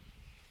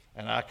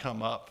 And I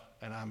come up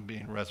and I'm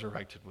being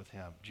resurrected with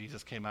him.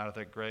 Jesus came out of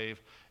that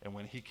grave, and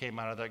when he came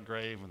out of that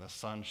grave, when the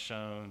sun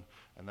shone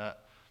and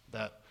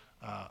that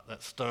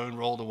stone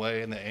rolled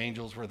away and the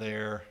angels were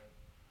there,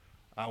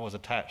 I was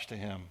attached to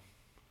him.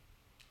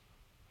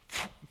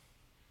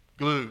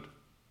 Glued.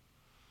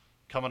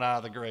 Coming out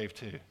of the grave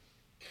too.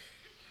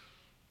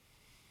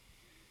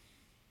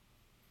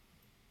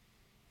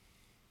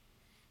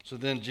 So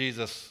then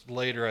Jesus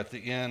later at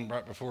the end,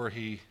 right before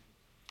he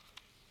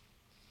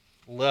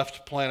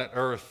left planet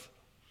Earth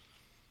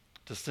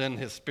to send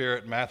his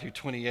Spirit, Matthew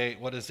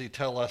 28, what does he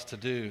tell us to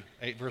do?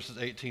 8 verses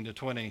 18 to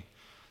 20.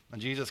 And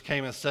Jesus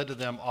came and said to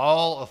them,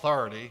 all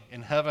authority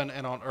in heaven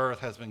and on earth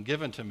has been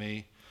given to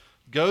me.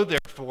 Go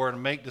therefore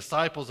and make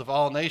disciples of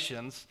all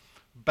nations,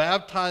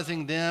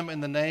 baptizing them in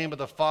the name of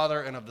the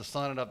Father and of the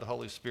Son and of the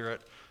Holy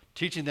Spirit,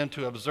 teaching them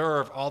to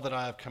observe all that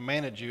I have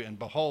commanded you. And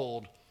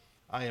behold,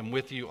 I am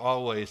with you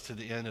always to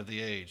the end of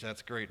the age.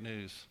 That's great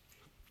news.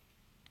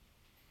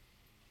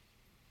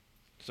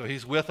 So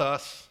he's with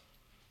us.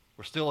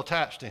 We're still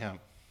attached to him.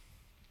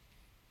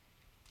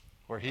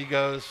 Where he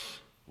goes,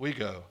 we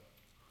go.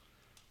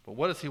 But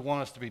what does he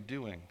want us to be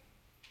doing?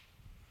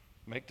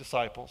 Make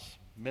disciples,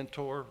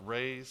 mentor,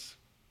 raise.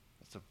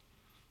 It's a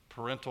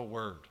parental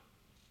word.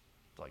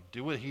 It's like,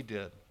 do what he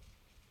did.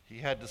 He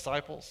had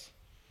disciples.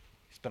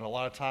 He spent a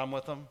lot of time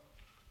with them,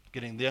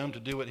 getting them to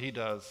do what he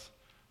does.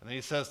 And then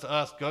he says to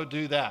us, go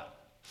do that.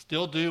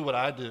 Still do what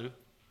I do.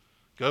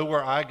 Go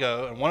where I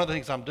go. And one of the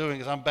things I'm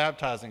doing is I'm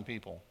baptizing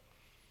people.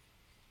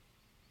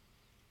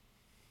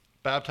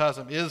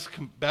 Baptism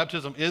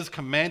is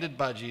commanded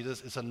by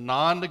Jesus. It's a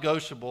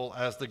non-negotiable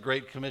as the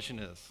Great Commission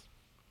is.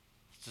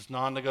 It's just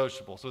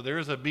non-negotiable. So there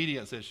is an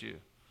obedience issue.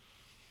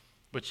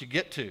 But you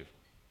get to.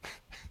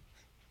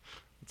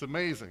 It's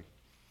amazing.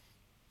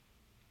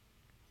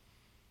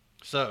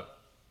 So,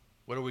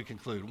 what do we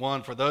conclude?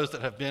 One, for those that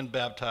have been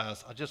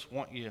baptized, I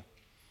want you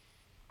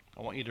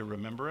to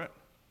remember it.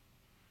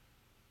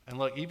 And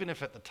look, even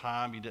if at the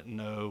time you didn't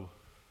know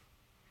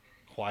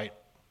quite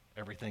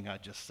everything I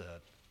just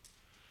said,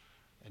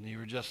 and you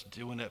were just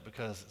doing it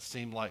because it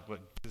seemed like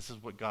this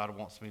is what God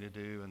wants me to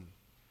do, and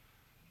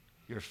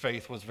your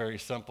faith was very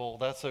simple,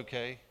 that's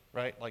okay,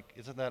 right? Like,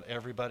 isn't that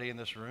everybody in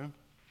this room?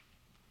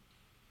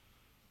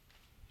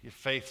 Your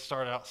faith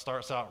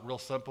starts out real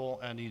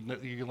simple, and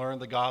you learn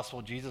the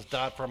gospel. Jesus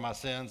died for my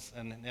sins,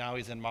 and now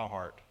he's in my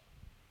heart.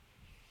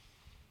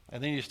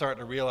 And then you start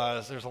to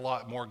realize there's a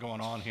lot more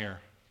going on here.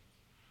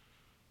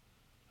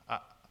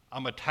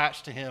 I'm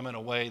attached to him in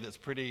a way that's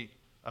pretty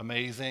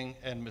amazing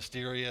and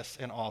mysterious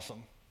and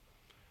awesome,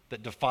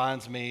 that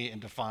defines me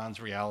and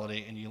defines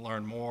reality, and you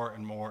learn more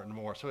and more and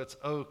more. So it's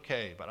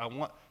okay. But I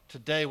want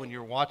today, when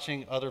you're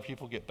watching other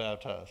people get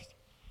baptized,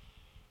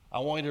 I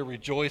want you to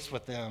rejoice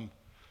with them,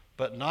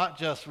 but not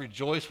just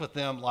rejoice with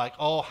them like,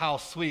 oh, how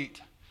sweet,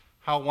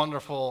 how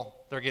wonderful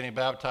they're getting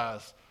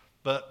baptized,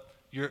 but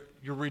you're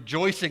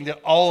rejoicing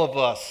that all of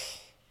us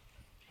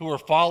who are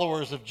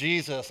followers of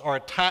Jesus are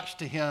attached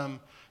to him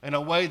in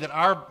a way that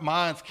our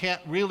minds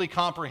can't really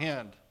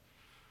comprehend,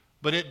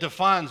 but it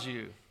defines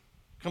you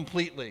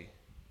completely.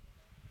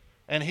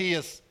 And he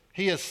has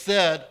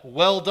said,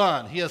 well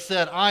done. He has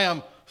said, I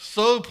am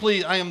so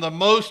pleased, I am the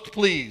most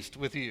pleased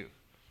with you.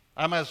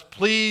 I'm as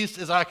pleased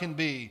as I can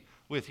be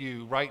with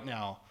you right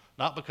now,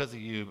 not because of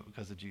you, but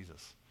because of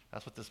Jesus.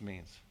 That's what this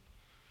means.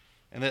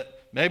 And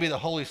that maybe the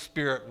Holy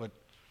Spirit would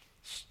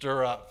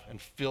stir up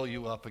and fill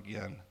you up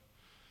again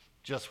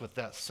just with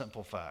that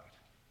simple fact.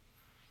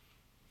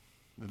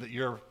 That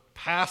your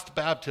past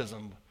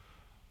baptism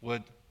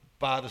would,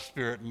 by the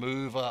Spirit,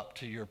 move up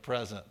to your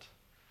present.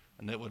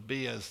 And it would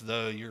be as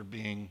though you're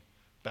being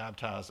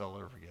baptized all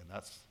over again.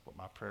 That's what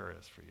my prayer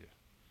is for you.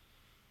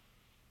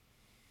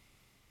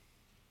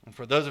 And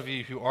for those of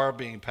you who are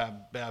being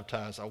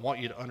baptized, I want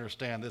you to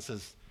understand this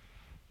is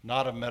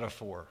not a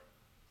metaphor.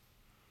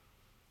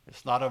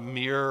 It's not a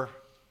mere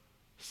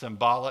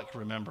symbolic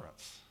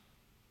remembrance.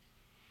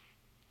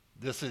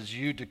 This is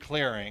you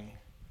declaring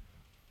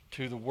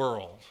to the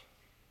world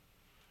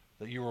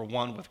that you are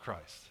one with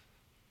Christ.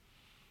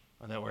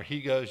 And that where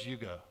he goes, you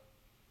go.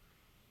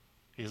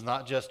 He's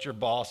not just your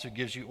boss who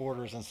gives you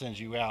orders and sends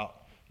you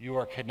out. You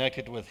are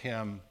connected with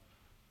him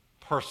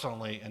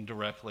personally and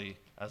directly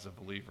as a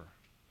believer.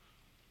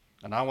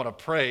 And I want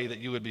to pray that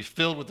you would be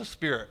filled with the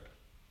Spirit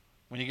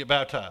when you get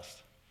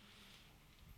baptized.